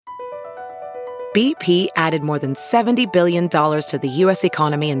BP added more than $70 billion to the U.S.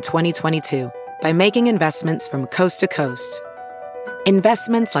 economy in 2022 by making investments from coast to coast.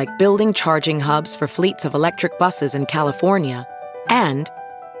 Investments like building charging hubs for fleets of electric buses in California and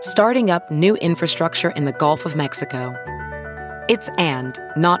starting up new infrastructure in the Gulf of Mexico. It's and,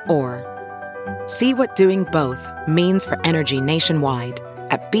 not or. See what doing both means for energy nationwide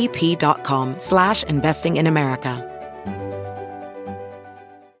at bp.com/investing in America.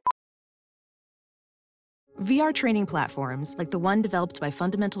 VR training platforms, like the one developed by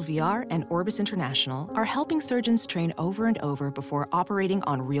Fundamental VR and Orbis International, are helping surgeons train over and over before operating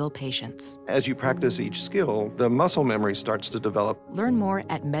on real patients. As you practice each skill, the muscle memory starts to develop. Learn more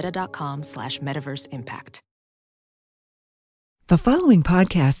at meta.com/metaverseimpact. The following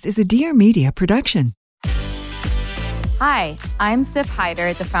podcast is a Dear Media production. Hi, I'm Sif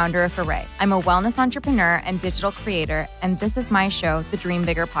Hyder, the founder of Hooray. I'm a wellness entrepreneur and digital creator, and this is my show, the Dream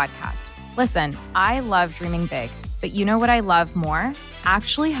Bigger podcast. Listen, I love dreaming big, but you know what I love more?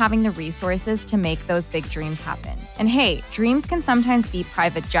 Actually having the resources to make those big dreams happen. And hey, dreams can sometimes be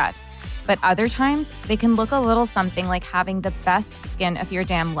private jets, but other times they can look a little something like having the best skin of your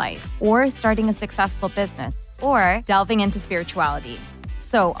damn life, or starting a successful business, or delving into spirituality.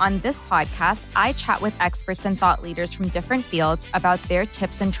 So on this podcast, I chat with experts and thought leaders from different fields about their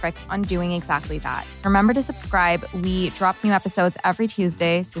tips and tricks on doing exactly that. Remember to subscribe. We drop new episodes every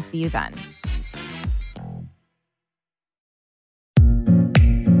Tuesday, so see you then.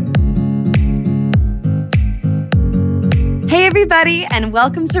 Hey everybody, and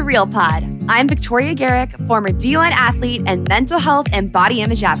welcome to Real Pod. I'm Victoria Garrick, former D1 athlete and mental health and body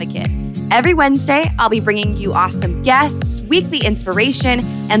image advocate. Every Wednesday, I'll be bringing you awesome guests, weekly inspiration,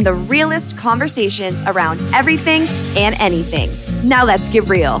 and the realest conversations around everything and anything. Now let's get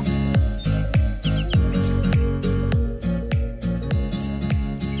real.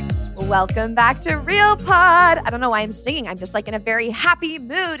 Welcome back to Real Pod. I don't know why I'm singing. I'm just like in a very happy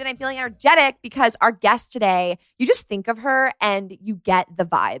mood and I'm feeling energetic because our guest today, you just think of her and you get the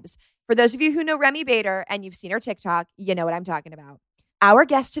vibes. For those of you who know Remi Bader and you've seen her TikTok, you know what I'm talking about. Our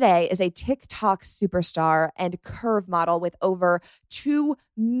guest today is a TikTok superstar and curve model with over 2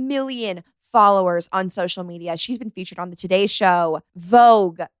 million followers on social media. She's been featured on the Today Show,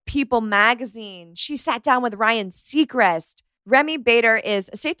 Vogue, People Magazine. She sat down with Ryan Seacrest. Remi Bader is,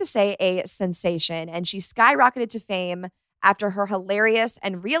 safe to say, a sensation, and she skyrocketed to fame after her hilarious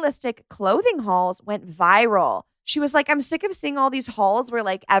and realistic clothing hauls went viral. She was like, I'm sick of seeing all these hauls where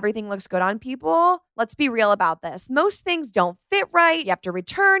like everything looks good on people. Let's be real about this. Most things don't fit right. You have to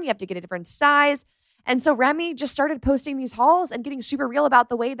return. You have to get a different size. And so Remi just started posting these hauls and getting super real about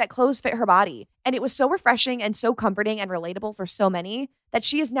the way that clothes fit her body. And it was so refreshing and so comforting and relatable for so many that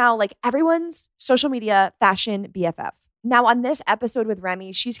she is now like everyone's social media fashion BFF. Now, on this episode with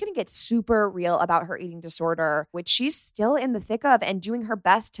Remi, she's going to get super real about her eating disorder, which she's still in the thick of and doing her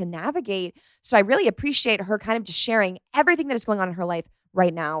best to navigate. So I really appreciate her kind of just sharing everything that is going on in her life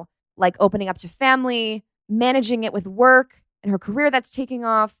right now, like opening up to family, managing it with work, and her career that's taking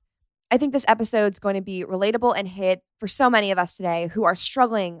off. I think this episode's going to be relatable and hit for so many of us today who are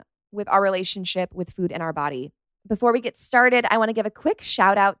struggling with our relationship with food and our body. Before we get started, I want to give a quick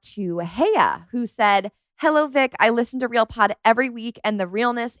shout out to Heya, who said, "Hello, Vic. I listen to Real Pod every week and the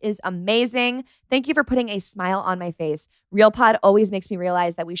realness is amazing. Thank you for putting a smile on my face. Real Pod always makes me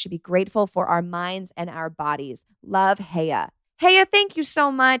realize that we should be grateful for our minds and our bodies. Love, Heya." Heya, thank you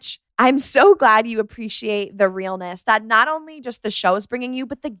so much. I'm so glad you appreciate the realness that not only just the show is bringing you,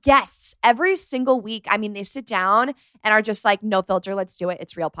 but the guests every single week. I mean, they sit down and are just like, no filter, let's do it.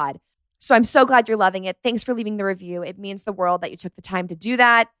 It's Real Pod. So I'm so glad you're loving it. Thanks for leaving the review. It means the world that you took the time to do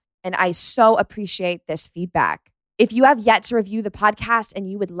that. And I so appreciate this feedback. If you have yet to review the podcast and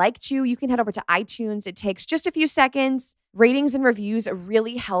you would like to, you can head over to iTunes. It takes just a few seconds. Ratings and reviews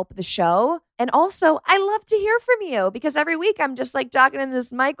really help the show. And also, I love to hear from you because every week I'm just like talking in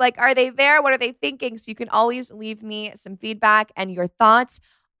this mic, like, are they there? What are they thinking? So you can always leave me some feedback and your thoughts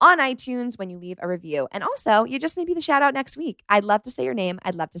on iTunes when you leave a review. And also, you just may be the shout out next week. I'd love to say your name.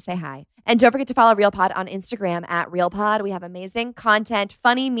 I'd love to say hi. And don't forget to follow RealPod on Instagram at RealPod. We have amazing content,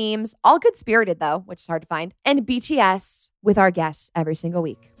 funny memes, all good spirited though, which is hard to find, and BTS with our guests every single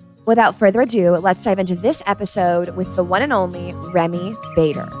week. Without further ado, let's dive into this episode with the one and only Remi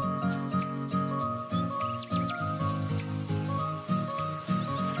Bader.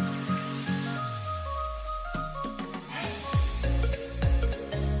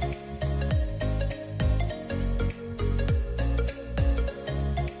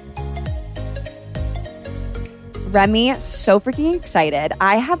 Remi, so freaking excited.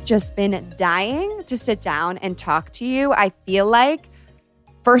 I have just been dying to sit down and talk to you. I feel like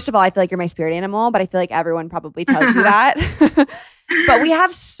First of all, I feel like you're my spirit animal, but I feel like everyone probably tells you that. But we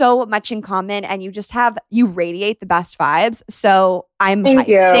have so much in common, and you radiate the best vibes. So I'm Thank hyped.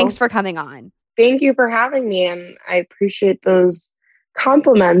 you. Thanks for coming on. Thank you for having me. And I appreciate those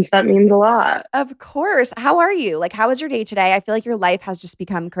compliments. That means a lot. Of course. How are you? Like, how was your day today? I feel like your life has just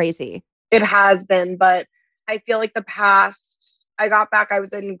become crazy. It has been, but I feel like I got back, I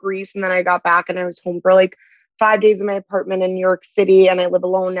was in Greece, and then I got back and I was home for like 5 days in my apartment in New York City, and I live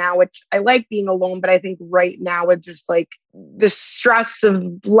alone now, which I like being alone, but I think right now it's just like the stress of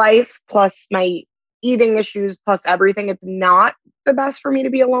life plus my eating issues plus everything. It's not the best for me to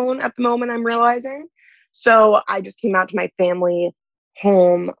be alone at the moment, I'm realizing. So I just came out to my family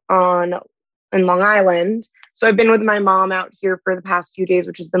home in Long Island. So I've been with my mom out here for the past few days,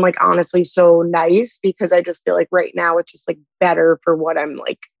 which has been like honestly so nice, because I just feel like right now it's just like better for what I'm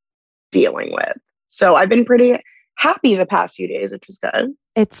like dealing with. So I've been pretty happy the past few days, which is good.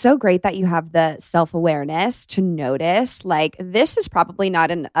 It's so great that you have the self-awareness to notice, like, this is probably not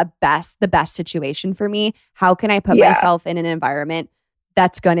the best situation for me. How can I put myself in an environment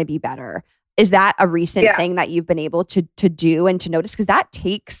that's going to be better? Is that a recent thing that you've been able to do and to notice? Because that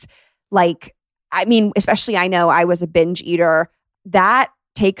takes especially I know I was a binge eater. That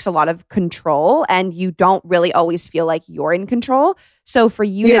takes a lot of control, and you don't really always feel like you're in control. So for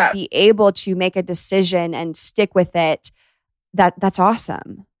you to be able to make a decision and stick with it, that's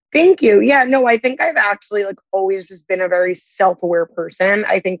awesome. Thank you. Yeah, no, I think I've actually like always just been a very self-aware person.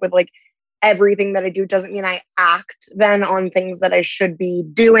 I think with like everything that I do doesn't mean I act then on things that I should be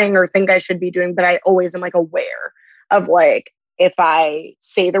doing or think I should be doing, but I always am like aware of like, if I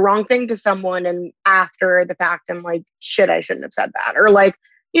say the wrong thing to someone and after the fact, I'm like, shit, I shouldn't have said that. Or like,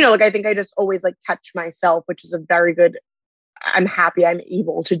 I think I just always like catch myself, which is I'm happy I'm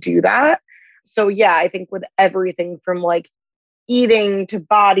able to do that. So yeah, I think with everything from like eating to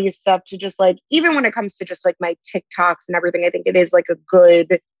body stuff to just like, even when it comes to just like my TikToks and everything, I think it is like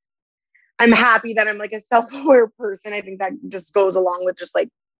I'm happy that I'm like a self-aware person. I think that just goes along with just like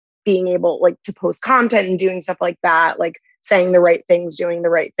being able like to post content and doing stuff like that, like saying the right things, doing the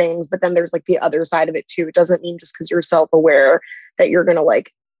right things. But then there's like the other side of it too. It doesn't mean just because you're self-aware that you're going to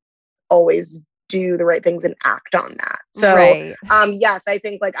like always do the right things and act on that. So, yes, I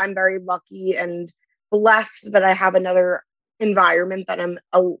think like I'm very lucky and blessed that I have another environment that I'm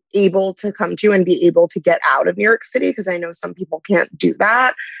able to come to and be able to get out of New York City, because I know some people can't do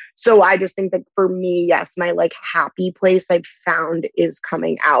that. So I just think that for me, yes, my like happy place I've found is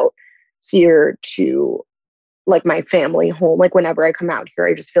coming out here to like my family home. Like whenever I come out here,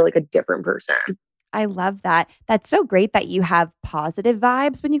 I just feel like a different person. I love that. That's so great that you have positive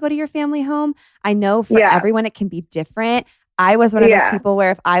vibes when you go to your family home. I know for everyone, it can be different. I was one of those people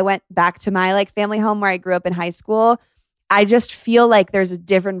where if I went back to my like family home where I grew up in high school, I just feel like there's a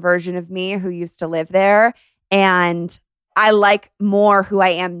different version of me who used to live there. And I like more who I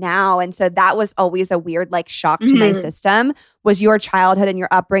am now. And so that was always a weird like shock to my system. Was your childhood and your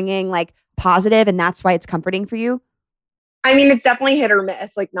upbringing like positive and that's why it's comforting for you? I mean, it's definitely hit or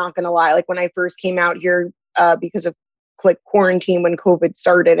miss, like not gonna lie. Like when I first came out here because of like quarantine when COVID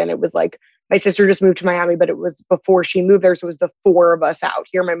started, and it was like my sister just moved to Miami, but it was before she moved there. So it was the four of us out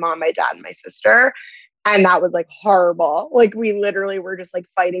here, my mom, my dad, and my sister. And that was like horrible. Like we literally were just like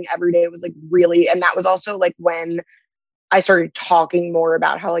fighting every day. It was like really, and that was also like when I started talking more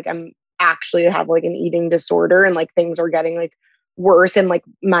about how like I'm actually have like an eating disorder and like things are getting like worse. And like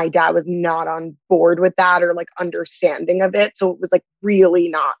my dad was not on board with that or like understanding of it. So it was like really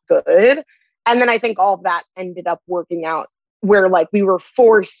not good. And then I think all of that ended up working out where like we were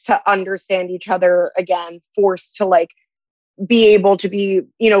forced to understand each other again, forced to like be able to be,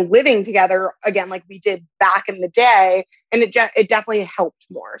 living together again, like we did back in the day. And it definitely helped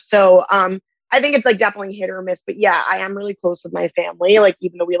more. So, I think it's like definitely hit or miss, but yeah, I am really close with my family. Like,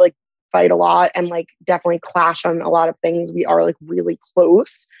 even though we like fight a lot and like definitely clash on a lot of things, we are like really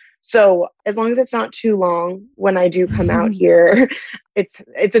close. So as long as it's not too long when I do come out here,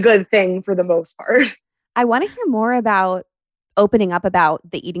 it's a good thing for the most part. I want to hear more about opening up about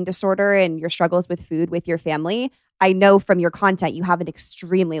the eating disorder and your struggles with food with your family. I know from your content, you have an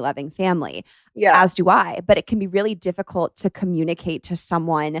extremely loving family, as do I, but it can be really difficult to communicate to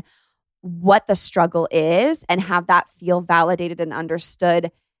someone what the struggle is and have that feel validated and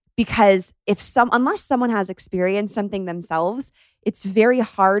understood. Because unless someone has experienced something themselves, it's very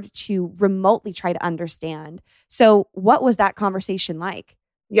hard to remotely try to understand. So what was that conversation like?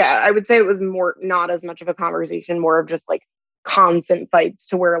 Yeah, I would say it was more, not as much of a conversation, more of just like constant fights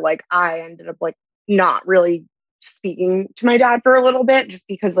to where like I ended up like not really speaking to my dad for a little bit just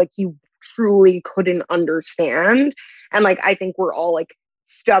because like he truly couldn't understand. And like, I think we're all like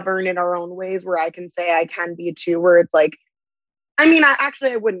stubborn in our own ways, where I can say I can be too, where it's like, I mean,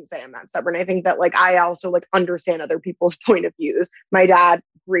 I wouldn't say I'm that stubborn. I think that like, I also like understand other people's point of views. My dad,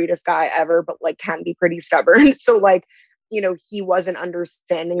 greatest guy ever, but like can be pretty stubborn. So like, he wasn't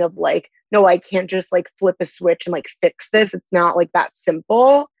understanding of like, no, I can't just like flip a switch and like fix this. It's not like that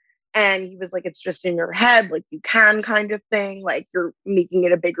simple. And he was like, it's just in your head, like you can kind of thing, like you're making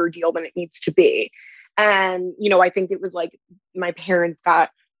it a bigger deal than it needs to be. And, I think it was like my parents got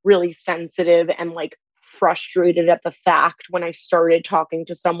really sensitive and like frustrated at the fact when I started talking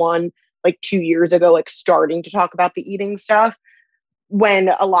to someone like 2 years ago, like starting to talk about the eating stuff, when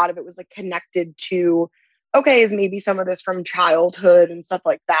a lot of it was like connected to, okay, is maybe some of this from childhood and stuff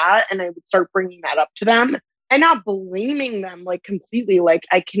like that. And I would start bringing that up to them and not blaming them like completely. Like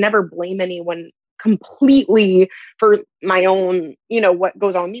I can never blame anyone completely for my own, what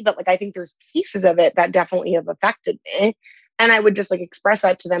goes on with me. But like, I think there's pieces of it that definitely have affected me. And I would just like express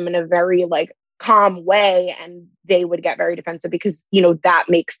that to them in a very like calm way. And they would get very defensive because, that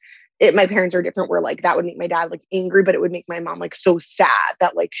makes it, my parents are different, where like that would make my dad like angry, but it would make my mom like so sad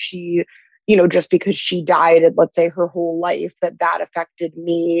that like she, just because she dieted, let's say her whole life, that affected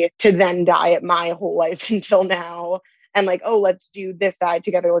me to then diet my whole life until now. And like, oh, let's do this diet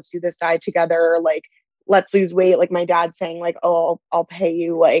together. Let's do this diet together. Like, let's lose weight. Like my dad saying like, oh, I'll pay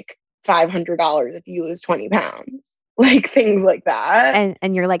you like $500 if you lose 20 pounds. Like things like that.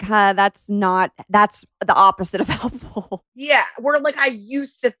 And you're like, that's the opposite of helpful. Yeah. Where like, I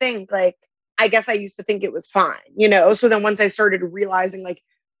used to think like, I guess I used to think it was fine, So then once I started realizing like,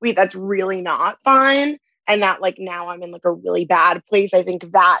 wait, that's really not fine. And that like, now I'm in like a really bad place. I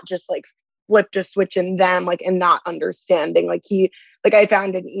think that just like flipped a switch in them, like, and not understanding. Like I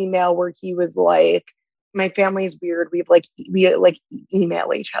found an email where he was like, my family's weird. We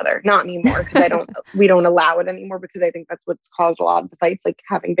email each other, not anymore. Cause we don't allow it anymore because I think that's what's caused a lot of the fights, like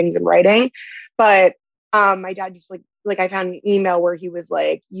having things in writing. But, my dad just like I found an email where he was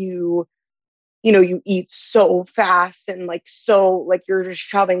like, you eat so fast and like, so like, you're just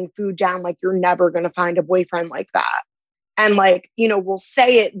shoving food down. Like you're never going to find a boyfriend like that. And like, we'll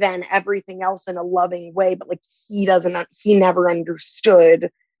say it then everything else in a loving way, but like, he never understood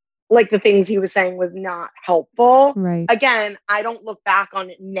like the things he was saying was not helpful. Right. Again, I don't look back on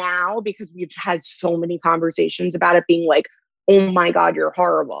it now because we've had so many conversations about it being like, oh my God, you're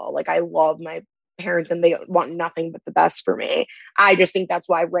horrible. Like I love my parents and they want nothing but the best for me. I just think that's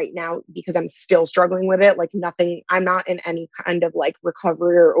why right now, because I'm still struggling with it, like I'm not in any kind of like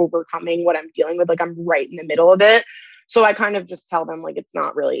recovery or overcoming what I'm dealing with. Like I'm right in the middle of it. So I kind of just tell them like, it's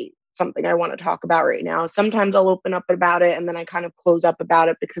not really something I want to talk about right now. Sometimes I'll open up about it and then I kind of close up about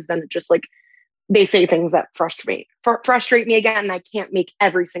it because then it just like, they say things that frustrate me again. And I can't make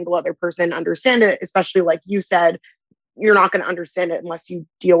every single other person understand it, especially like you said, you're not going to understand it unless you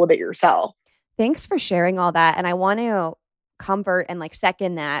deal with it yourself. Thanks for sharing all that. And I want to comfort and like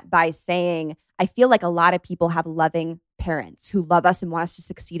second that by saying, I feel like a lot of people have loving parents who love us and want us to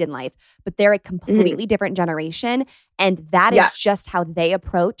succeed in life, but they're a completely different generation. And that is just how they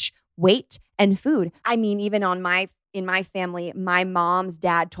approach weight and food. I mean, even in my family, my mom's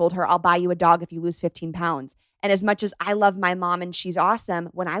dad told her, I'll buy you a dog if you lose 15 pounds. And as much as I love my mom and she's awesome,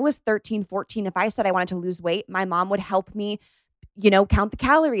 when I was 13, 14, if I said I wanted to lose weight, my mom would help me, count the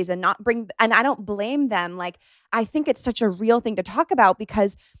calories and and I don't blame them. Like, I think it's such a real thing to talk about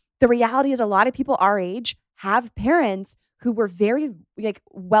because the reality is a lot of people our age have parents who were very like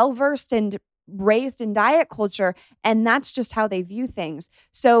well-versed and raised in diet culture. And that's just how they view things.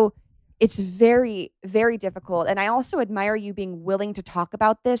 So it's very, very difficult. And I also admire you being willing to talk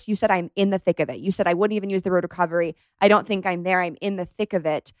about this. You said I'm in the thick of it. You said I wouldn't even use the word recovery. I don't think I'm there. I'm in the thick of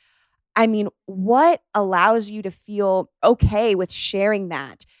it. I mean, what allows you to feel okay with sharing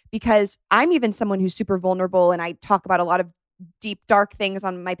that? Because I'm even someone who's super vulnerable and I talk about a lot of deep, dark things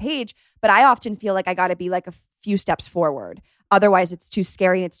on my page, but I often feel like I got to be like a few steps forward. Otherwise, it's too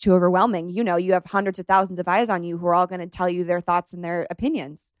scary and it's too overwhelming. You have hundreds of thousands of eyes on you who are all going to tell you their thoughts and their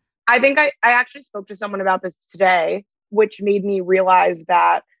opinions. I think I actually spoke to someone about this today, which made me realize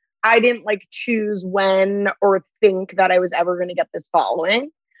that I didn't like choose when or think that I was ever going to get this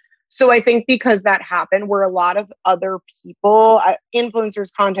following. So I think because that happened, where a lot of other people,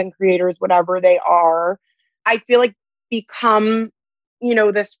 influencers, content creators, whatever they are, I feel like become,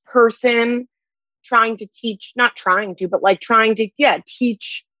 this person trying to teach, not trying to, but like trying to,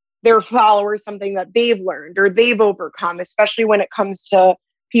 teach their followers something that they've learned or they've overcome, especially when it comes to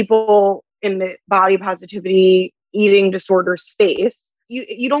people in the body positivity, eating disorder space.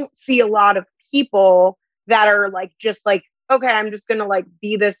 You don't see a lot of people that are like, just like, okay, I'm just going to like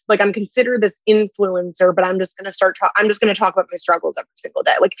be this, like I'm considered this influencer, but I'm just going to I'm just going to talk about my struggles every single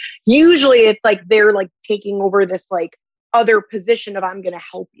day. Like usually it's like they're like taking over this like other position of I'm going to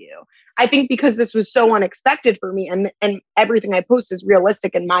help you. I think because this was so unexpected for me and everything I post is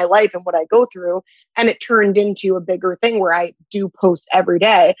realistic in my life and what I go through. And it turned into a bigger thing where I do post every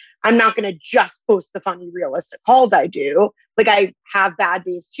day. I'm not going to just post the funny, realistic hauls I do. Like I have bad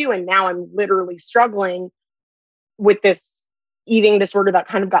days too. And now I'm literally struggling with this eating disorder that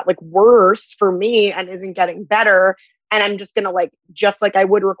kind of got like worse for me and isn't getting better. And I'm just going to like, just like I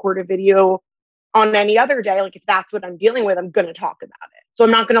would record a video on any other day, like if that's what I'm dealing with, I'm going to talk about it. So I'm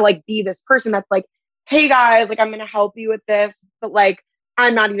not going to like be this person that's like, hey guys, like I'm going to help you with this, but like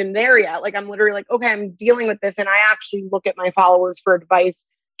I'm not even there yet. Like I'm literally like, okay, I'm dealing with this. And I actually look at my followers for advice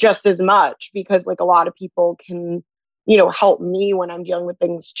just as much because like a lot of people can, you know, help me when I'm dealing with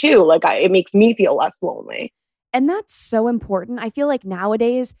things too. Like it makes me feel less lonely. And that's so important. I feel like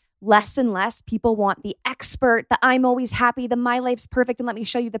nowadays, less and less people want the expert, the I'm always happy, the my life's perfect and let me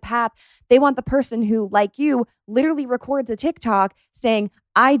show you the path. They want the person who, like you, literally records a TikTok saying,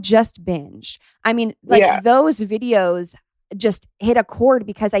 I just binged. I mean, like those videos just hit a chord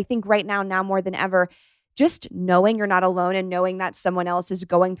because I think right now more than ever, just knowing you're not alone and knowing that someone else is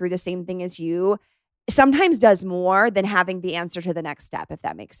going through the same thing as you sometimes does more than having the answer to the next step, if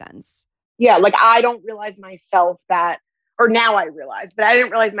that makes sense. Yeah, like I don't realize myself that, or now I realize, but I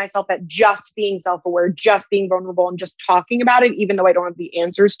didn't realize myself that just being self-aware, just being vulnerable and just talking about it, even though I don't have the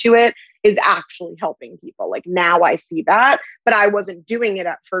answers to it, is actually helping people. Like now I see that, but I wasn't doing it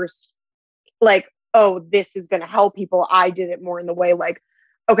at first. Like, oh, this is going to help people. I did it more in the way like,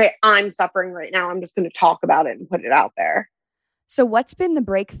 okay, I'm suffering right now. I'm just going to talk about it and put it out there. So what's been the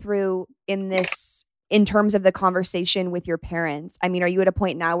breakthrough in this, in terms of the conversation with your parents? I mean, are you at a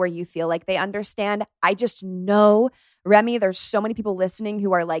point now where you feel like they understand? I just know, Remi, there's so many people listening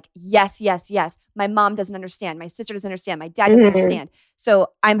who are like, yes, yes, yes. My mom doesn't understand. My sister doesn't understand. My dad doesn't understand. So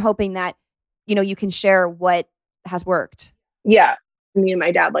I'm hoping that, you know, you can share what has worked. Yeah. Me and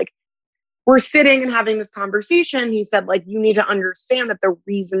my dad, like, we're sitting and having this conversation. He said, like, you need to understand that the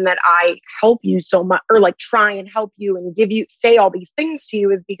reason that I help you so much, or like try and help you and say all these things to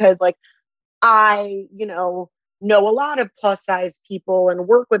you is because like, I, you know a lot of plus size people and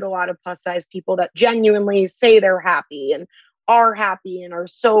work with a lot of plus size people that genuinely say they're happy and are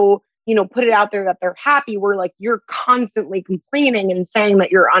so, put it out there that they're happy. We're like, you're constantly complaining and saying that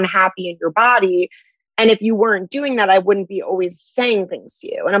you're unhappy in your body. And if you weren't doing that, I wouldn't be always saying things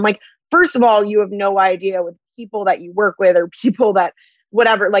to you. And I'm like, first of all, you have no idea with people that you work with or people that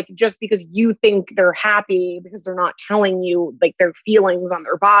whatever, like just because you think they're happy because they're not telling you like their feelings on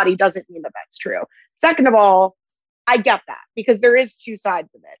their body doesn't mean that that's true. Second of all, I get that because there is two sides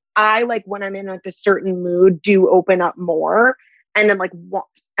of it. I like when I'm in like a certain mood do open up more and then like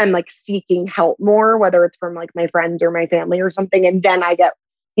I'm like seeking help more, whether it's from like my friends or my family or something. And then I get,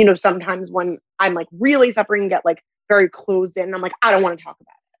 sometimes when I'm like really suffering, get like very closed in. I'm like, I don't want to talk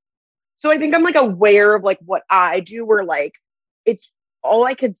about it. So I think I'm like aware of like what I do where like it's all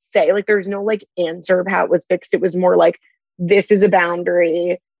I could say, like, there's no like answer of how it was fixed. It was more like, this is a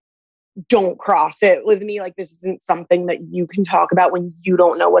boundary. Don't cross it with me. Like, this isn't something that you can talk about when you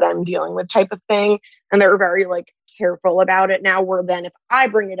don't know what I'm dealing with type of thing. And they're very like careful about it now, where then if I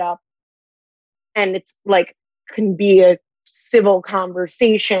bring it up and it's like, can be a civil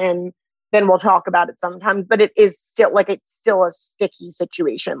conversation, then we'll talk about it sometimes. But it's still a sticky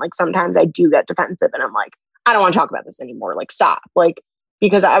situation. Like sometimes I do get defensive and I'm like, I don't want to talk about this anymore. Like, stop. Like,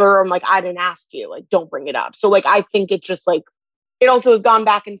 because I'm like, I didn't ask you, like, don't bring it up. So like, I think it's just like, it also has gone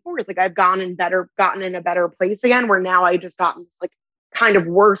back and forth. Like I've gotten in a better place again, where now I just gotten this like kind of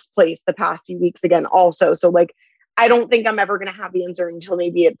worse place the past few weeks again also. So like, I don't think I'm ever going to have the answer until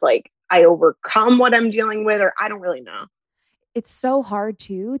maybe it's like, I overcome what I'm dealing with, or I don't really know. It's so hard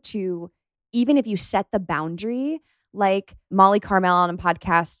to, even if you set the boundary, like Molly Carmel on a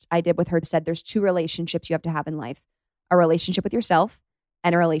podcast I did with her said, there's two relationships you have to have in life, a relationship with yourself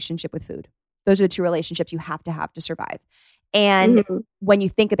and a relationship with food. Those are the two relationships you have to survive. And when you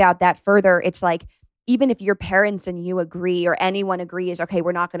think about that further, it's like, even if your parents and you agree or anyone agrees, okay,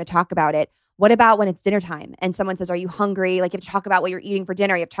 we're not going to talk about it. What about when it's dinner time and someone says, are you hungry? Like you have to talk about what you're eating for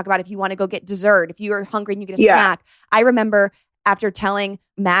dinner. You have to talk about if you want to go get dessert, if you're hungry and you get a snack. I remember after telling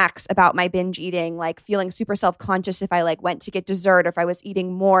Max about my binge eating, like feeling super self-conscious if I like went to get dessert or if I was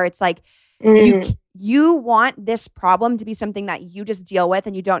eating more, it's like, you want this problem to be something that you just deal with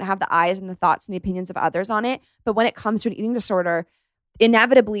and you don't have the eyes and the thoughts and the opinions of others on it. But when it comes to an eating disorder,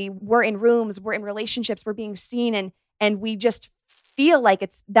 inevitably we're in rooms, we're in relationships, we're being seen and we just feel like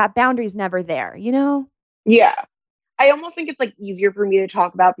it's that boundary is never there, Yeah. I almost think it's like easier for me to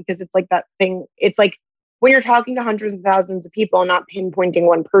talk about because it's like that thing. It's like when you're talking to hundreds of thousands of people and not pinpointing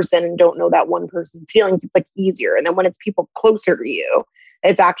one person and don't know that one person's feelings, it's like easier. And then when it's people closer to you,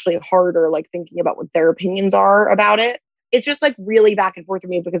 it's actually harder, like thinking about what their opinions are about it. It's just like really back and forth for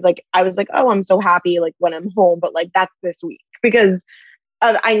me because like I was like, oh, I'm so happy like when I'm home, but like that's this week because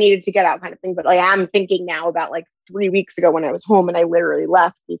I needed to get out kind of thing. But like I'm thinking now about like 3 weeks ago when I was home and I literally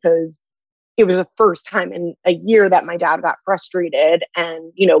left because it was the first time in a year that my dad got frustrated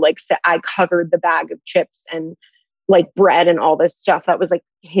and, you know, like I covered the bag of chips and like bread and all this stuff that was like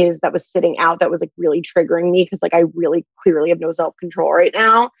that was sitting out that was like really triggering me because like I really clearly have no self-control right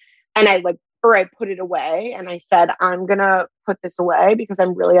now. And I put it away and I said, I'm going to put this away because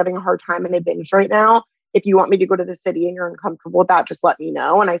I'm really having a hard time and I binge right now. If you want me to go to the city and you're uncomfortable with that, just let me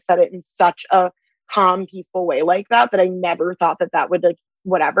know. And I said it in such a calm, peaceful way like that I never thought that would like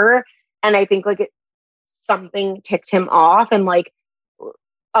whatever. And I think like something ticked him off and like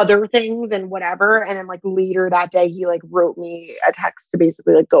other things and whatever. And then like later that day, he like wrote me a text to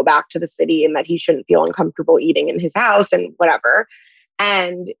basically like go back to the city and that he shouldn't feel uncomfortable eating in his house and whatever.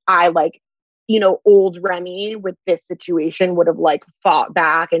 And I like, you know, old Remi with this situation would have like fought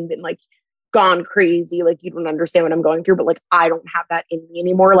back and been like gone crazy. Like, you don't understand what I'm going through, but like, I don't have that in me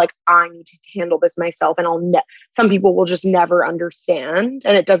anymore. Like, I need to handle this myself. And some people will just never understand.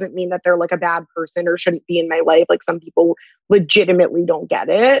 And it doesn't mean that they're like a bad person or shouldn't be in my life. Like some people legitimately don't get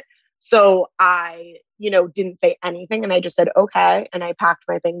it. So I, you know, didn't say anything. And I just said, okay. And I packed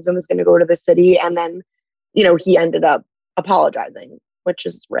my things and was going to go to the city. And then, you know, he ended up apologizing, which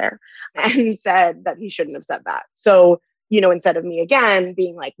is rare, and said that he shouldn't have said that. So, you know, instead of me again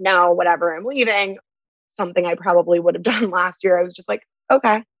being like, no, whatever, I'm leaving, something I probably would have done last year, I was just like,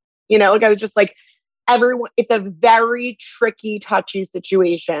 okay. You know, like I was just like, it's a very tricky, touchy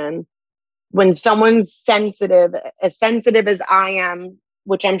situation when someone's sensitive, as sensitive as I am,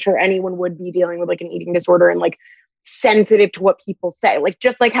 which I'm sure anyone would be dealing with like an eating disorder and like sensitive to what people say. Like,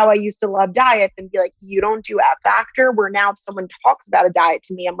 just like how I used to love diets and be like, you don't do F factor, where now if someone talks about a diet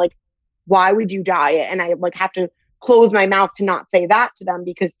to me, I'm like, why would you diet? And I like have to close my mouth to not say that to them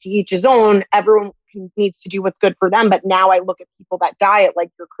because to each his own, everyone needs to do what's good for them. But now I look at people that diet like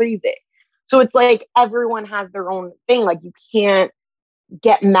you're crazy. So it's like everyone has their own thing. Like you can't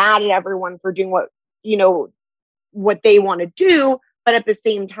get mad at everyone for doing what, you know, what they want to do. But at the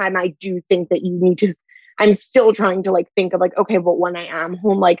same time, I do think that you need to, I'm still trying to like think of like, okay, but when I am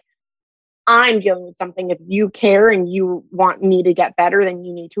home, like I'm dealing with something. If you care and you want me to get better, then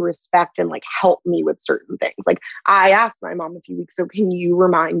you need to respect and like help me with certain things. Like I asked my mom a few weeks ago, can you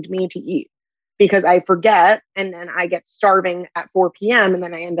remind me to eat? Because I forget and then I get starving at 4 p.m. and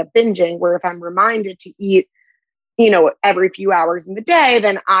then I end up binging, where if I'm reminded to eat, you know, every few hours in the day,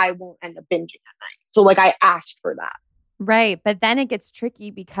 then I won't end up binging at night. So like I asked for that. Right. But then it gets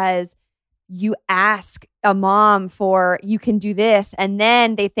tricky because you ask a mom for, you can do this. And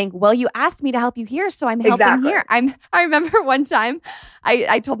then they think, well, you asked me to help you here. So I'm helping here. I remember one time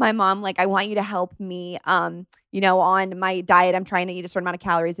I told my mom, like, I want you to help me, you know, on my diet. I'm trying to eat a certain amount of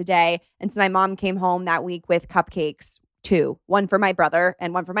calories a day. And so my mom came home that week with cupcakes, 2, one for my brother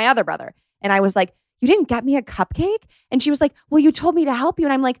and one for my other brother. And I was like, you didn't get me a cupcake? And she was like, well, you told me to help you.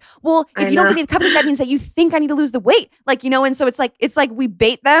 And I'm like, well, if you don't give me the cupcake, that means that you think I need to lose the weight. Like, you know, and so it's like we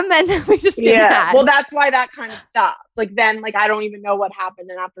bait them and then we just get mad. Well, that's why that kind of stopped. Like then, like, I don't even know what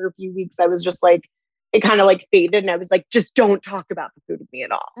happened. And after a few weeks, I was just like, it kind of like faded. And I was like, just don't talk about the food with me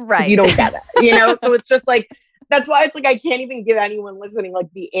at all. Right. You don't get it, you know? So it's just like, that's why it's like, I can't even give anyone listening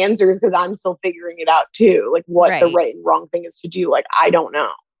like the answers because I'm still figuring it out too. Like what the right and wrong thing is to do. Like, I don't know.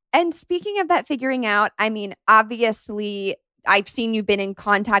 And speaking of that figuring out, I mean, obviously, I've seen you've been in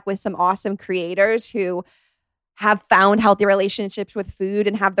contact with some awesome creators who have found healthy relationships with food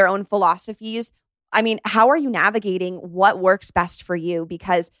and have their own philosophies. I mean, how are you navigating what works best for you?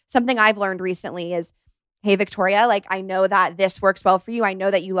 Because something I've learned recently is, hey, Victoria, like I know that this works well for you. I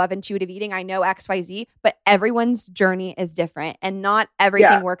know that you love intuitive eating. I know XYZ, but everyone's journey is different and not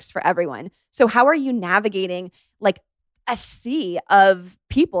everything works for everyone. So how are you navigating like a sea of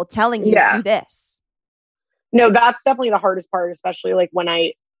people telling you do this? No, that's definitely the hardest part, especially like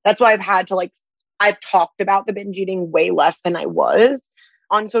that's why I've had to like, I've talked about the binge eating way less than I was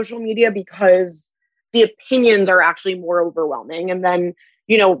on social media because the opinions are actually more overwhelming. And then,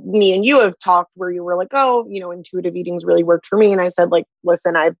 you know, me and you have talked where you were like, oh, you know, intuitive eating's really worked for me. And I said like,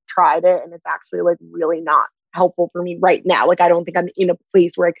 listen, I've tried it and it's actually like really not helpful for me right now. Like, I don't think I'm in a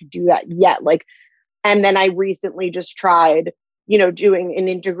place where I could do that yet. Like, and then I recently just tried, you know, doing an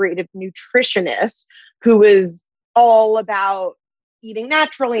integrative nutritionist who is all about eating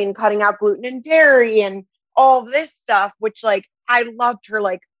naturally and cutting out gluten and dairy and all this stuff, which like I loved her,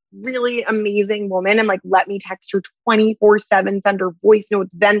 like really amazing woman, and like let me text her 24/7, send her voice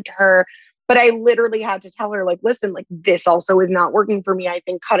notes, vent to her. But I literally had to tell her, like, listen, like this also is not working for me. I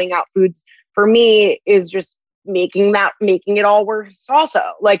think cutting out foods for me is just making it all worse also.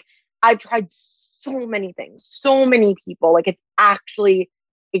 Like I've tried so many things, so many people, like it's actually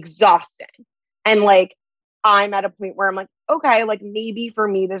exhausting. And like I'm at a point where I'm like, okay, like maybe for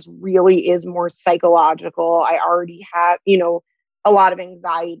me this really is more psychological. I already have, a lot of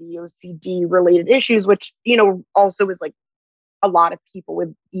anxiety, OCD related issues, which, also is like a lot of people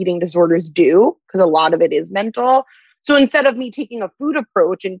with eating disorders do, because a lot of it is mental. So instead of me taking a food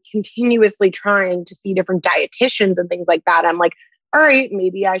approach and continuously trying to see different dietitians and things like that, I'm like, all right,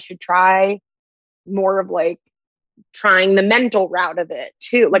 maybe I should try more of like trying the mental route of it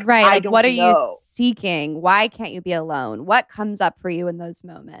too. Like, right. I like, don't what are know. you seeking? Why can't you be alone? What comes up for you in those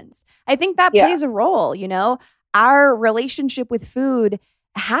moments? I think that Yeah. plays a role, Our relationship with food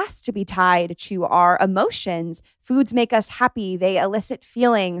has to be tied to our emotions. Foods make us happy. They elicit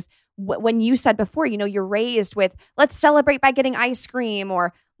feelings. When you said before, you're raised with, let's celebrate by getting ice cream,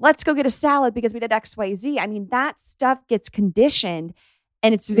 or let's go get a salad because we did XYZ. I mean, that stuff gets conditioned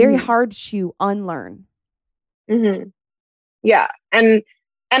and it's very hard to unlearn. Mm-hmm. Yeah. And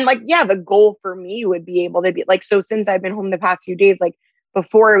like, yeah, the goal for me would be able to be like, so since I've been home the past few days, like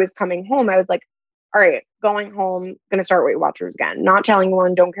before I was coming home, I was like, all right, going home, gonna start Weight Watchers again. Not telling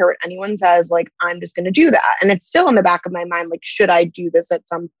anyone, don't care what anyone says. Like, I'm just gonna do that. And it's still in the back of my mind, like, should I do this at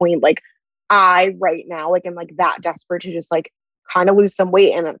some point? Like, I right now, like, I'm like that desperate to just like kind of lose some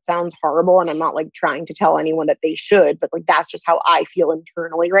weight. And it sounds horrible. And I'm not like trying to tell anyone that they should, but like that's just how I feel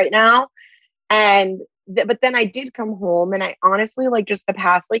internally right now. And but then I did come home, and I honestly, like, just the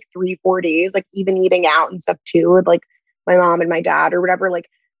past like 3-4 days, like even eating out and stuff too, with like my mom and my dad or whatever, like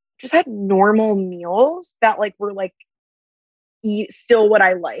just had normal meals that like were like eat still what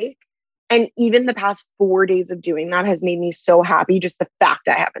I like. And even the past 4 days of doing that has made me so happy. Just the fact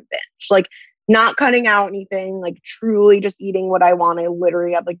I haven't binged, like not cutting out anything, like truly just eating what I want. I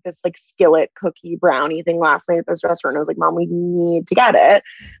literally had like this like skillet cookie brownie thing last night at this restaurant. I was like, Mom, we need to get it.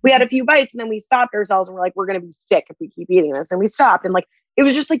 We had a few bites and then we stopped ourselves and we're like, we're going to be sick if we keep eating this. And we stopped. And like, it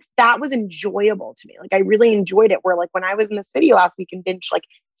was just like, that was enjoyable to me. Like, I really enjoyed it. Where like when I was in the city last week and binged like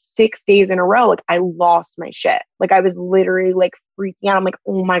 6 days in a row, like I lost my shit. Like I was literally like freaking out. I'm like,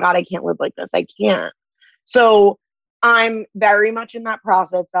 oh my God, I can't live like this. I can't. So I'm very much in that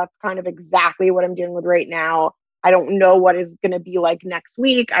process. That's kind of exactly what I'm dealing with right now. I don't know what is going to be like next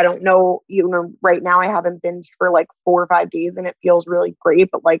week. I don't know, right now I haven't binged for like 4 or 5 days and it feels really great.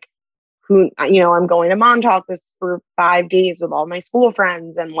 But like, I'm going to Montauk this for 5 days with all my school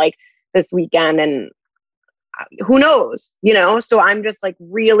friends and like this weekend, and who knows, so I'm just like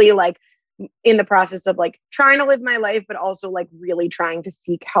really like in the process of like trying to live my life, but also like really trying to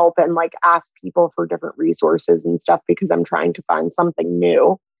seek help and like ask people for different resources and stuff, because I'm trying to find something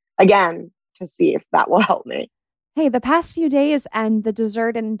new again to see if that will help me. Hey, the past few days and the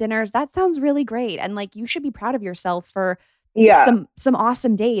dessert and dinners, that sounds really great. And like, you should be proud of yourself for some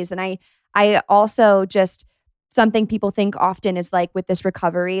awesome days. And I also just, something people think often is like with this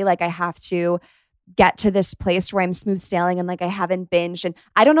recovery, like I have to get to this place where I'm smooth sailing and like I haven't binged. And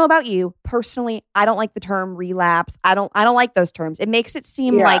I don't know about you personally, I don't like the term relapse. I don't like those terms. It makes it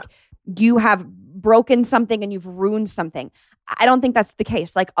seem like you have broken something and you've ruined something. I don't think that's the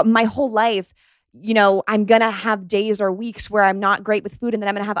case. Like my whole life, I'm going to have days or weeks where I'm not great with food, and then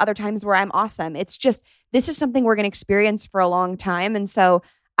I'm going to have other times where I'm awesome. It's just, this is something we're going to experience for a long time. And so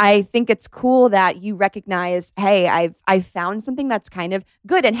I think it's cool that you recognize, hey, I've found something that's kind of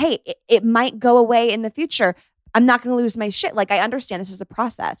good. And hey, it might go away in the future. I'm not going to lose my shit. Like, I understand this is a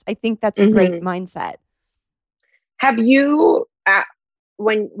process. I think that's a great mindset. Have you,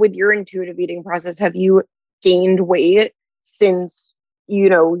 with your intuitive eating process, have you gained weight since,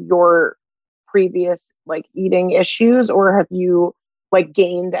 your previous like eating issues, or have you like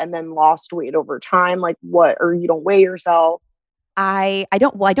gained and then lost weight over time? Like what, or you don't weigh yourself? I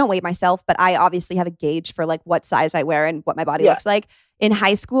don't weigh myself, but I obviously have a gauge for like what size I wear and what my body looks like. In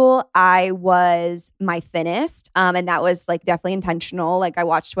high school, I was my thinnest. And that was like definitely intentional. Like I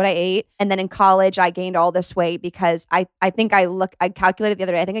watched what I ate. And then in college, I gained all this weight because I think I calculated the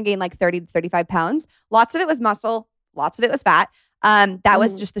other day, I think I gained like 30 to 35 pounds. Lots of it was muscle. Lots of it was fat. That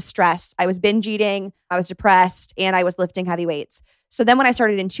was just the stress. I was binge eating, I was depressed, and I was lifting heavy weights. So then when I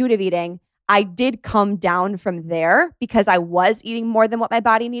started intuitive eating, I did come down from there because I was eating more than what my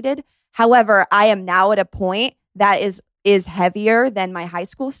body needed. However, I am now at a point that is heavier than my high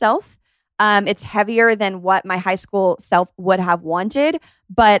school self. It's heavier than what my high school self would have wanted.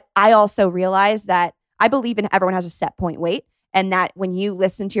 But I also realized that I believe in everyone has a set point weight, and that when you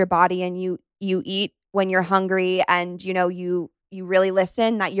listen to your body and you eat when you're hungry and, you really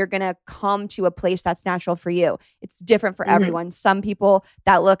listen, that you're going to come to a place that's natural for you. It's different for everyone. Some people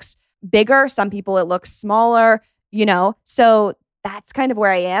that looks bigger, some people it looks smaller, so that's kind of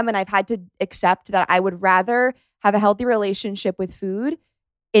where I am. And I've had to accept that I would rather have a healthy relationship with food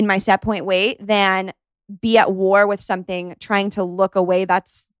in my set point weight than be at war with something trying to look away.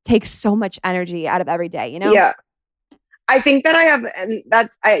 Takes so much energy out of every day, Yeah. I think that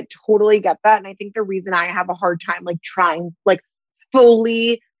I totally get that. And I think the reason I have a hard time like trying, like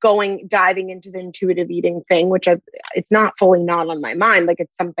fully diving into the intuitive eating thing, which it's not fully not on my mind. Like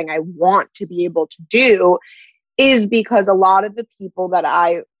it's something I want to be able to do, is because a lot of the people that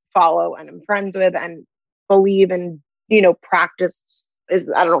I follow and am friends with and believe in, practice is,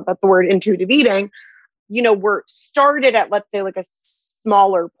 I don't know if that's the word, intuitive eating, were started at, let's say, like a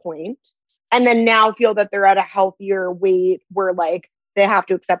smaller point, and then now feel that they're at a healthier weight where like they have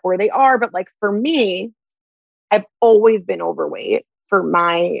to accept where they are. But like for me, I've always been overweight for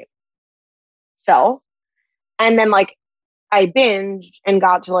myself. And then like I binged and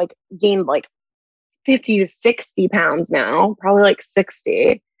got to like gained like 50 to 60 pounds now, probably like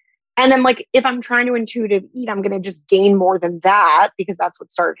 60. And then like, if I'm trying to intuitive eat, I'm going to just gain more than that because that's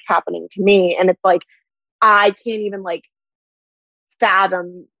what started happening to me. And it's like, I can't even like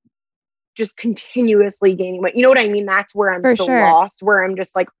fathom just continuously gaining weight. You know what I mean? That's where I'm lost, where I'm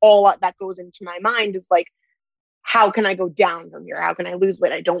just like, all that goes into my mind is like, how can I go down from here? How can I lose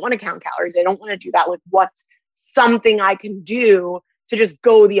weight? I don't want to count calories. I don't want to do that. Like, what's something I can do to just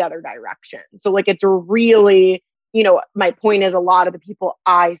go the other direction? So like, it's really, my point is a lot of the people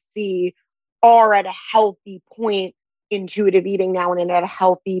I see are at a healthy point, intuitive eating now, and at a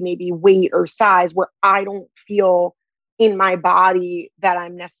healthy maybe weight or size where I don't feel in my body that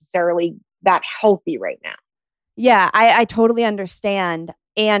I'm necessarily that healthy right now. Yeah, I totally understand.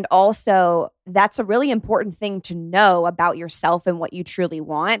 And also, that's a really important thing to know about yourself and what you truly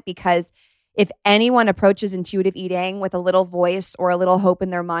want, because if anyone approaches intuitive eating with a little voice or a little hope in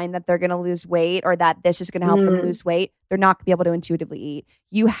their mind that they're going to lose weight or that this is going to help them lose weight, they're not going to be able to intuitively eat.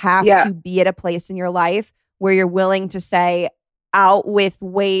 You have to be at a place in your life where you're willing to say, out with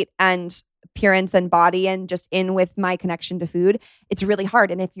weight and appearance and body and just in with my connection to food. It's really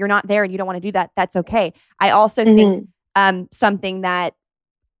hard. And if you're not there and you don't want to do that, that's okay. I also think something that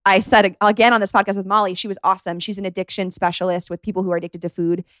I said again on this podcast with Molly, she was awesome. She's an addiction specialist with people who are addicted to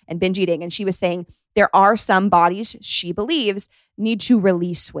food and binge eating. And she was saying there are some bodies she believes need to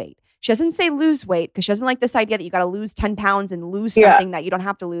release weight. She doesn't say lose weight because she doesn't like this idea that you got to lose 10 pounds and lose something that you don't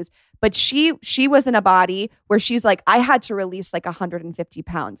have to lose. But she was in a body where she's like, I had to release like 150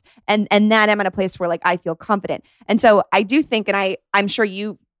 pounds. And then I'm in a place where like I feel confident. And so I do think, and I'm sure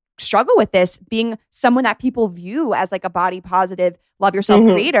you struggle with this, being someone that people view as like a body positive, love yourself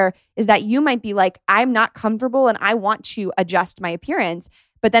creator, is that you might be like, I'm not comfortable and I want to adjust my appearance.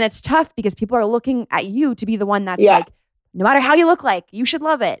 But then it's tough because people are looking at you to be the one that's like, no matter how you look like, you should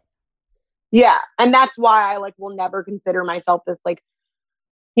love it. Yeah. And that's why I like will never consider myself this like,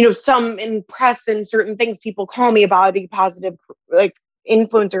 some in press and certain things people call me a body positive like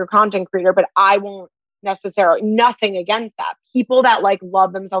influencer, content creator, but I won't necessarily, nothing against that. People that like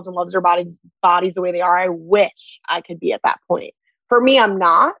love themselves and loves their bodies the way they are, I wish I could be at that point. For me, I'm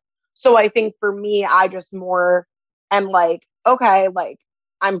not. So I think for me, I just more am like, okay, like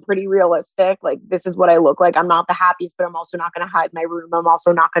I'm pretty realistic. Like this is what I look like. I'm not the happiest, but I'm also not going to hide my room. I'm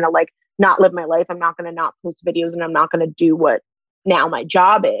also not going to like not live my life. I'm not going to not post videos, and I'm not going to do what now my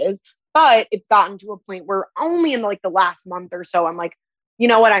job is. But it's gotten to a point where only in like the last month or so, I'm like, you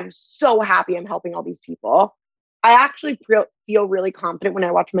know what? I'm so happy I'm helping all these people. I actually feel really confident when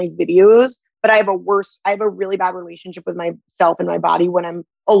I watch my videos, but I have a really bad relationship with myself and my body when I'm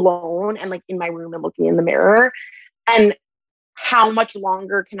alone and like in my room and looking in the mirror. And how much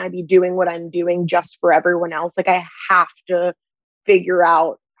longer can I be doing what I'm doing just for everyone else? Like I have to figure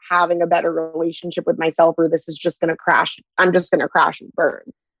out having a better relationship with myself, or this is just going to crash. I'm just going to crash and burn.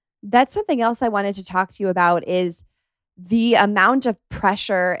 That's something else I wanted to talk to you about, is the amount of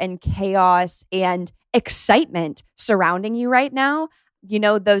pressure and chaos and excitement surrounding you right now.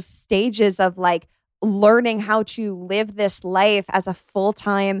 Those stages of like learning how to live this life as a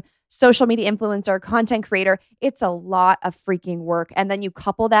full-time social media influencer, content creator. It's a lot of freaking work. And then you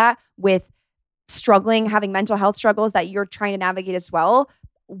couple that with struggling, having mental health struggles that you're trying to navigate as well.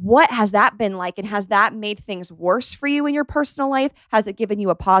 What has that been like? And has that made things worse for you in your personal life? Has it given you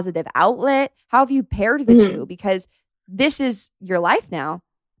a positive outlet? How have you paired the two? Because this is your life now.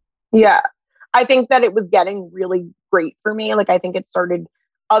 Yeah. I think that it was getting really great for me. Like, I think it started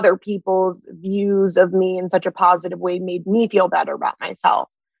other people's views of me in such a positive way made me feel better about myself.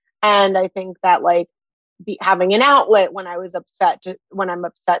 And I think that like having an outlet when I'm upset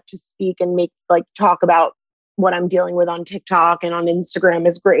to speak and make like talk about what I'm dealing with on TikTok and on Instagram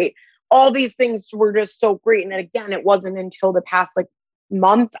is great. All these things were just so great. And again, it wasn't until the past like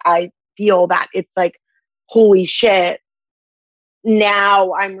month I feel that it's like, holy shit.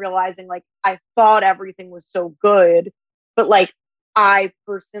 Now I'm realizing like I thought everything was so good, but like I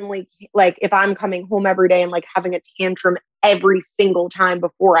personally, like if I'm coming home every day and like having a tantrum every single time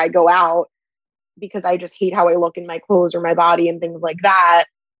before I go out because I just hate how I look in my clothes or my body and things like that,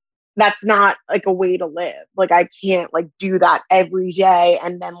 that's not like a way to live. Like I can't like do that every day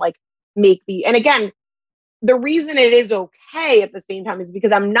and then like and again, the reason it is okay at the same time is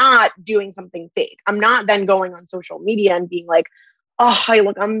because I'm not doing something fake. I'm not then going on social media and being like, oh, I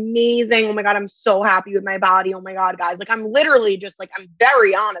look amazing. Oh my God, I'm so happy with my body. Oh my God, guys. Like I'm literally just like, I'm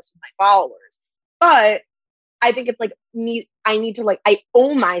very honest with my followers. But I think it's like I need to like, I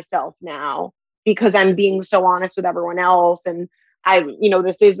owe myself now because I'm being so honest with everyone else. And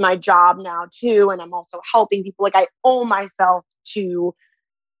this is my job now too. And I'm also helping people. Like I owe myself to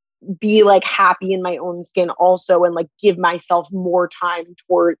be like happy in my own skin also and like give myself more time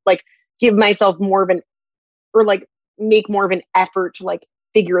toward like give myself more of an or like make more of an effort to like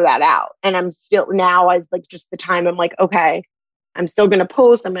figure that out. And I'm still now as like just the time I'm like, okay, I'm still going to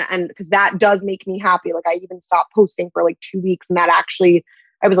post. And because that does make me happy. Like I even stopped posting for like 2 weeks and that actually,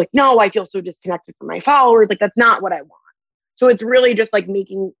 I was like, no, I feel so disconnected from my followers. Like that's not what I want. So it's really just like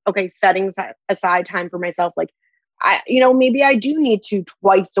setting aside time for myself. Like maybe I do need to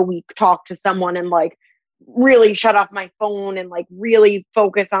twice a week talk to someone and like really shut off my phone and like really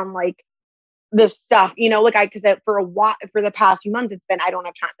focus on like this stuff, because for a while, for the past few months, it's been, I don't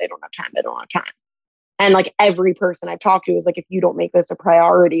have time. And like every person I've talked to is like, if you don't make this a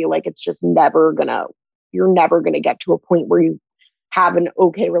priority, like it's just you're never going to get to a point where you have an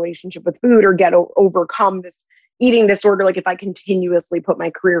okay relationship with food or overcome this eating disorder. Like if I continuously put my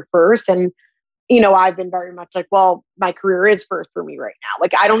career first and, I've been very much like, well, my career is first for me right now.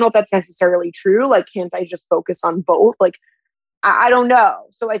 Like, I don't know if that's necessarily true. Like, can't I just focus on both? Like, I don't know.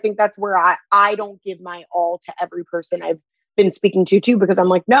 So I think that's where I don't give my all to every person I've been speaking to too, because I'm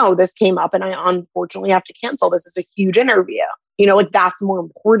like, no, this came up and I unfortunately have to cancel. This is a huge interview. Like that's more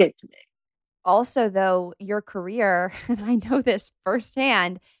important to me. Also, though, your career, and I know this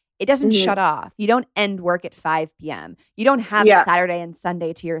firsthand, it doesn't shut off. You don't end work at 5 p.m. You don't have Saturday and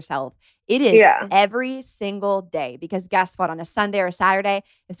Sunday to yourself. It is every single day because guess what? On a Sunday or a Saturday,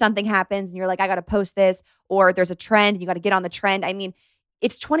 if something happens and you're like, I got to post this or there's a trend and you got to get on the trend. I mean,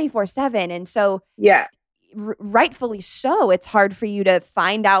 it's 24/7. And so rightfully so, it's hard for you to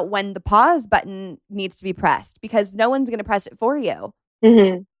find out when the pause button needs to be pressed because no one's going to press it for you.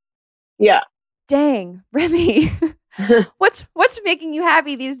 Mm-hmm. Yeah. Dang, Remi. What's making you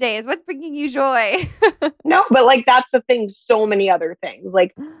happy these days? What's bringing you joy? No, but like that's the thing. So many other things.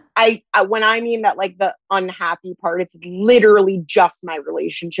 Like I when I mean that, like the unhappy part, it's literally just my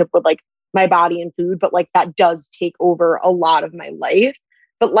relationship with like my body and food. But like that does take over a lot of my life.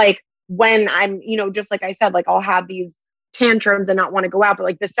 But like when I'm, just like I said, like I'll have these tantrums and not want to go out. But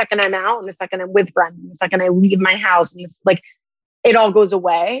like the second I'm out and the second I'm with friends and the second I leave my house and it's like it all goes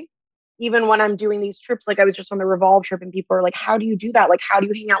away. Even when I'm doing these trips, like I was just on the Revolve trip and people are like, how do you do that? Like, how do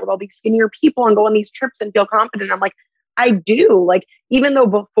you hang out with all these skinnier people and go on these trips and feel confident? I'm like, I do. Like, even though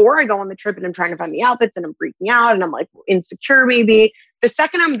before I go on the trip and I'm trying to find the outfits and I'm freaking out and I'm like insecure, maybe the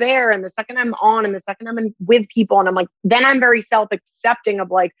second I'm there and the second I'm on and the second I'm with people and I'm like, then I'm very self-accepting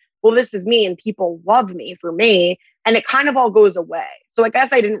of like, well, this is me and people love me for me. And it kind of all goes away. So I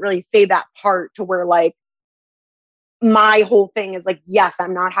guess I didn't really say that part to where like, my whole thing is like, yes,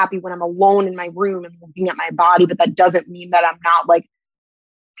 I'm not happy when I'm alone in my room and looking at my body, but that doesn't mean that I'm not like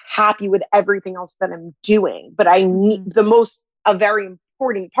happy with everything else that I'm doing. But I need a very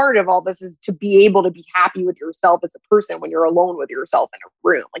important part of all this is to be able to be happy with yourself as a person when you're alone with yourself in a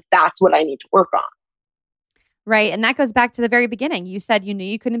room. Like that's what I need to work on. Right. And that goes back to the very beginning. You said you knew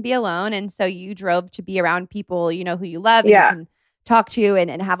you couldn't be alone. And so you drove to be around people, who you love and you can talk to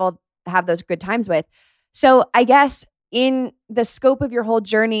and have those good times with. So I guess in the scope of your whole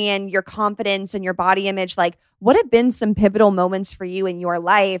journey and your confidence and your body image, like what have been some pivotal moments for you in your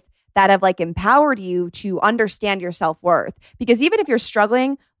life that have like empowered you to understand your self-worth? Because even if you're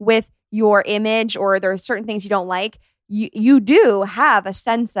struggling with your image or there are certain things you don't like, you do have a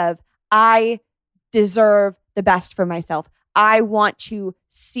sense of, I deserve the best for myself. I want to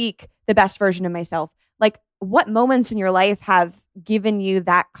seek the best version of myself. Like what moments in your life have given you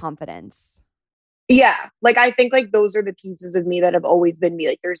that confidence? Yeah. Like, I think like those are the pieces of me that have always been me.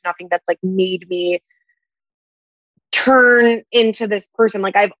 Like, there's nothing that's like made me turn into this person.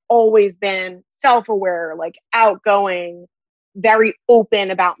 Like, I've always been self-aware, like outgoing, very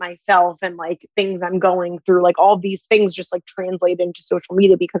open about myself and like things I'm going through. Like, all these things just like translate into social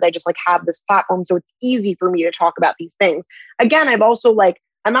media because I just like have this platform. So it's easy for me to talk about these things. Again, I've also like,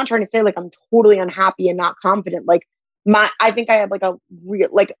 I'm not trying to say like I'm totally unhappy and not confident. Like, I think I have like a real,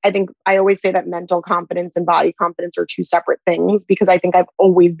 like, I think I always say that mental confidence and body confidence are two separate things, because I think I've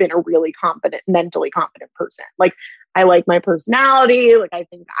always been a really confident, mentally confident person. Like, I like my personality. Like,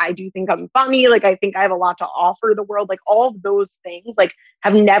 I do think I'm funny. Like, I think I have a lot to offer the world. Like, all of those things like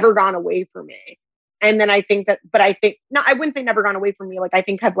have never gone away from me. And then I think that, but I think, no, I wouldn't say never gone away from me. Like, I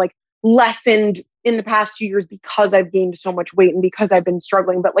think have like lessened in the past 2 years because I've gained so much weight and because I've been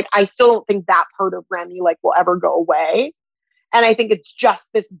struggling. But like, I still don't think that part of Remi like will ever go away. And I think it's just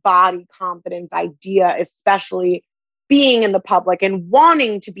this body confidence idea, especially being in the public and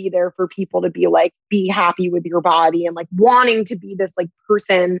wanting to be there for people to be like, be happy with your body, and like wanting to be this like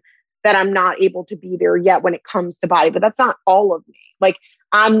person that I'm not able to be there yet when it comes to body. But that's not all of me. Like,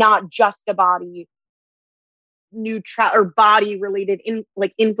 I'm not just a body neutral or body related in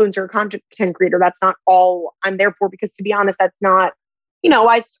like influencer content creator. That's not all I'm there for, because to be honest, that's not,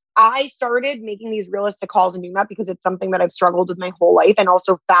 I started making these realistic calls and doing that because it's something that I've struggled with my whole life. And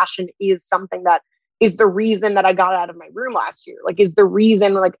also fashion is something that is the reason that I got out of my room last year. Like, is the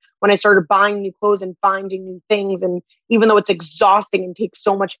reason, like, when I started buying new clothes and finding new things. And even though it's exhausting and takes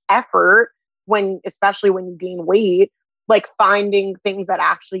so much effort especially when you gain weight, like finding things that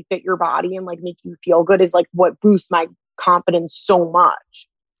actually fit your body and like make you feel good is like what boosts my confidence so much.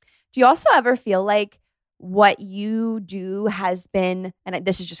 Do you also ever feel like what you do has been, and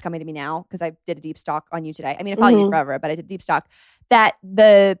this is just coming to me now because I did a deep stalk on you today. I mean, I follow you forever, but I did a deep stalk, that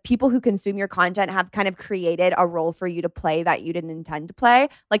the people who consume your content have kind of created a role for you to play that you didn't intend to play.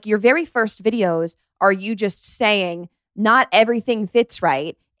 Like, your very first videos are you just saying not everything fits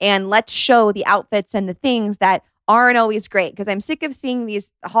right, and let's show the outfits and the things that aren't always great, because I'm sick of seeing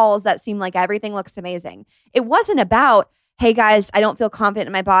these hauls that seem like everything looks amazing. It wasn't about, hey guys, I don't feel confident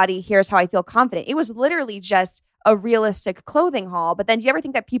in my body, here's how I feel confident. It was literally just a realistic clothing haul. But then do you ever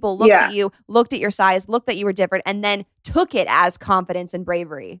think that people looked at you, looked at your size, looked that you were different, and then took it as confidence and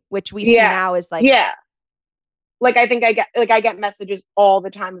bravery, which we see now is like, like, I think I get messages all the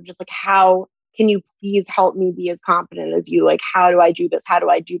time of just like, how can you please help me be as confident as you? Like, how do I do this? How do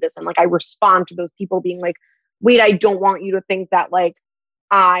I do this? And like, I respond to those people being like, wait, I don't want you to think that like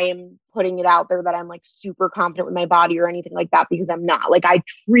I'm putting it out there that I'm like super confident with my body or anything like that, because I'm not. Like, I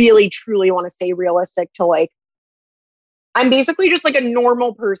really, truly want to stay realistic to like, I'm basically just like a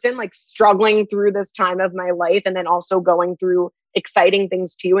normal person, like struggling through this time of my life, and then also going through exciting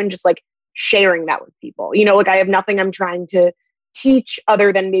things too, and just like sharing that with people. Like, I have nothing I'm trying to teach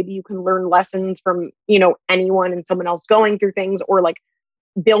other than maybe you can learn lessons from, anyone and someone else going through things, or like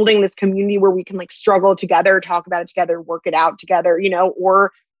building this community where we can like struggle together, talk about it together, work it out together,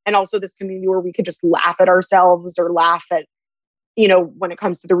 and also this community where we could just laugh at ourselves or laugh at, when it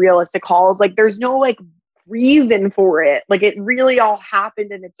comes to the realistic hauls. Like, there's no like reason for it. Like, it really all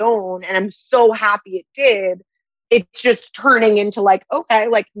happened in its own, and I'm so happy it did. It's just turning into like, okay,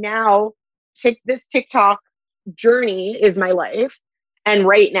 like now this TikTok journey is my life. And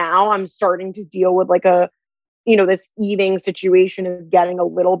right now I'm starting to deal with like this eating situation is getting a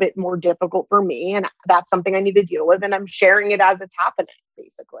little bit more difficult for me. And that's something I need to deal with. And I'm sharing it as it's happening,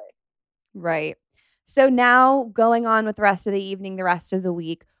 basically. Right. So now going on with the rest of the evening, the rest of the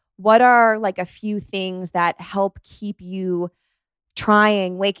week, what are like a few things that help keep you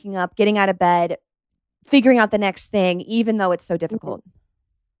trying, waking up, getting out of bed, figuring out the next thing, even though it's so difficult?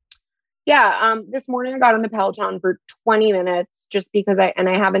 Yeah. This morning I got on the Peloton for 20 minutes just because I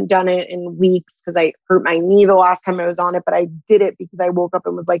haven't done it in weeks because I hurt my knee the last time I was on it, but I did it because I woke up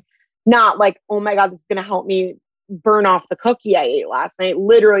and was like, not like, oh my God, this is going to help me burn off the cookie I ate last night.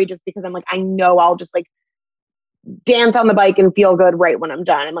 Literally just because I'm like, I know I'll just like dance on the bike and feel good right when I'm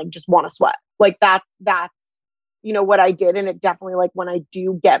done and like just want to sweat. Like that's what I did. And it definitely, like, when I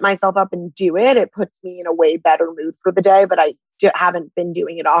do get myself up and do it, it puts me in a way better mood for the day, but I haven't been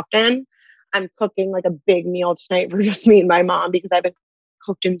doing it often. I'm cooking like a big meal tonight for just me and my mom because I haven't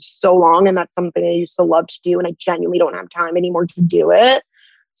cooked in so long. And that's something I used to love to do. And I genuinely don't have time anymore to do it.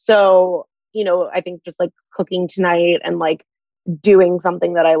 So, I think just like cooking tonight and like doing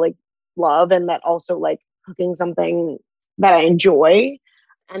something that I like love, and that also like cooking something that I enjoy.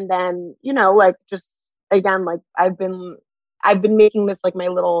 And then, like just again, like I've been making this like my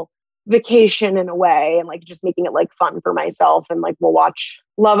little vacation in a way, and like just making it like fun for myself. And like we'll watch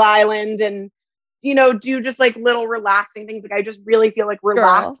Love Island and do just like little relaxing things. Like I just really feel like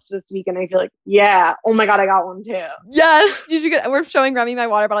relaxed this week. And I feel like, yeah, oh my God, I got one too. Yes. We're showing Remi my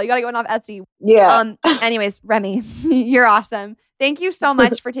water bottle. You got to get one off Etsy. Yeah. Anyways, Remi, you're awesome. Thank you so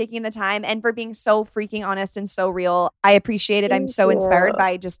much for taking the time and for being so freaking honest and so real. I appreciate it. I'm so inspired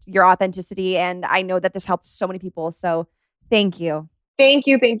by just your authenticity. And I know that this helps so many people. So thank you. Thank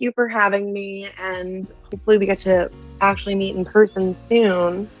you. Thank you for having me. And hopefully we get to actually meet in person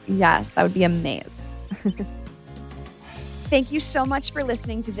soon. Yes, that would be amazing. Thank you so much for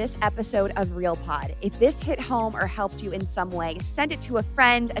listening to this episode of Real Pod. If this hit home or helped you in some way, send it to a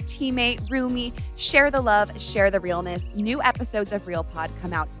friend, a teammate, roomie. Share the love, share the realness. New episodes of Real Pod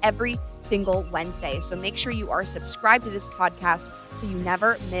come out every single Wednesday. So make sure you are subscribed to this podcast so you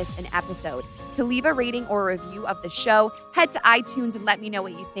never miss an episode. To leave a rating or a review of the show, head to iTunes and let me know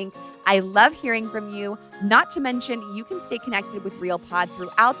what you think. I love hearing from you. Not to mention, you can stay connected with Real Pod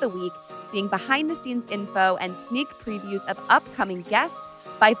throughout the week, seeing behind-the-scenes info and sneak previews of upcoming guests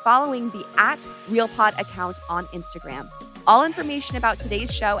by following the @RealPod account on Instagram. All information about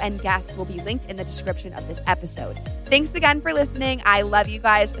today's show and guests will be linked in the description of this episode. Thanks again for listening. I love you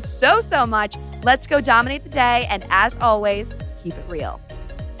guys so much. Let's go dominate the day. And as always, keep it real.